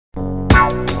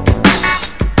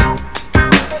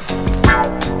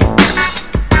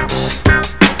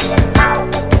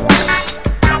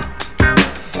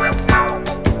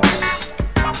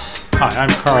I'm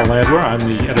Carl Landwehr. I'm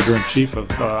the editor-in-chief of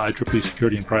IEEE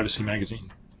Security and Privacy magazine.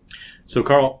 So,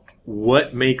 Carl,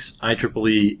 what makes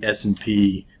IEEE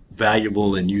S&P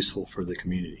valuable and useful for the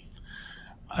community?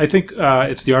 I think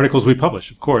it's the articles we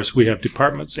publish. Of course, we have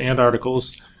departments and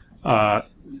articles.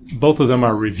 Both of them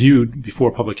are reviewed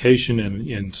before publication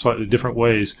in slightly different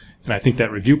ways, and I think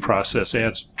that review process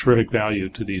adds terrific value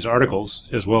to these articles,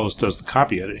 as well as does the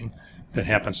copy editing that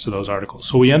happens to those articles.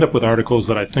 So we end up with articles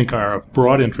that I think are of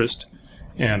broad interest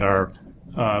and are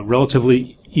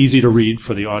relatively easy to read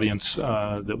for the audience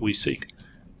that we seek.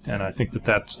 And I think that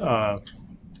that's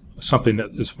something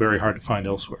that is very hard to find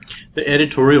elsewhere. The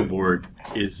editorial board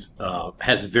has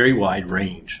a very wide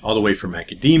range, all the way from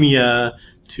academia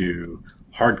to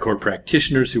hardcore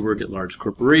practitioners who work at large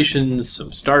corporations,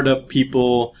 some startup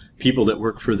people, people that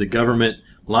work for the government,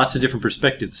 lots of different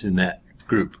perspectives in that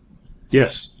group.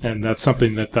 Yes, and that's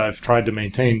something that I've tried to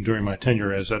maintain during my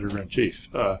tenure as editor-in-chief.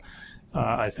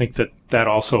 I think that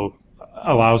also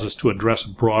allows us to address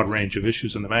a broad range of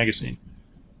issues in the magazine.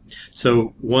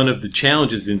 So one of the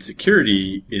challenges in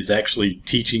security is actually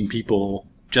teaching people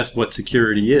just what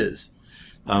security is.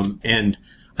 And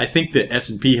I think that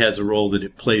S&P has a role that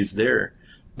it plays there.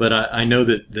 But I know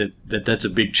that's a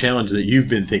big challenge that you've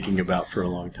been thinking about for a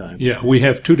long time. Yeah, we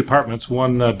have two departments,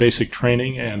 one basic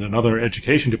training and another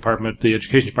education department. The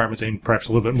education department is aimed perhaps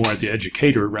a little bit more at the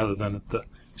educator rather than at the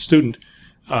student.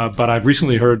 But I've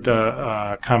recently heard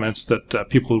comments that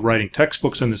people writing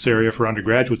textbooks in this area for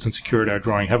undergraduates in security are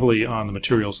drawing heavily on the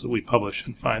materials that we publish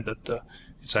and find that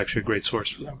it's actually a great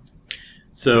source for them.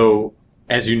 So,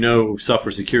 as you know,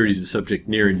 software security is a subject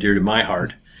near and dear to my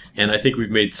heart. And I think we've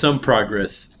made some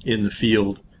progress in the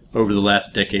field over the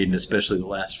last decade and especially the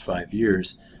last 5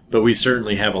 years. But we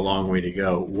certainly have a long way to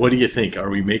go. What do you think? Are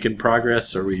we making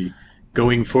progress? Are we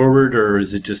going forward? Or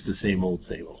is it just the same old,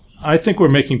 same old? I think we're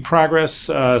making progress.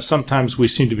 Sometimes we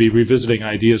seem to be revisiting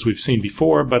ideas we've seen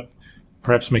before, but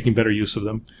perhaps making better use of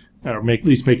them, or at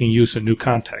least making use in new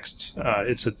contexts.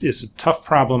 It's a tough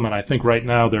problem, and I think right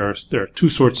now there are two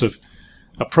sorts of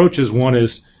approaches. One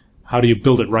is, how do you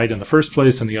build it right in the first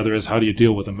place? And the other is, how do you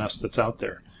deal with the mess that's out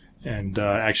there? And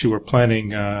actually, we're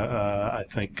planning, I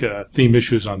think, theme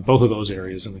issues on both of those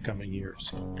areas in the coming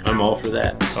years. I'm all for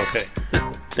that. Okay.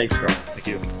 Thanks, Carl. Thank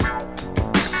you.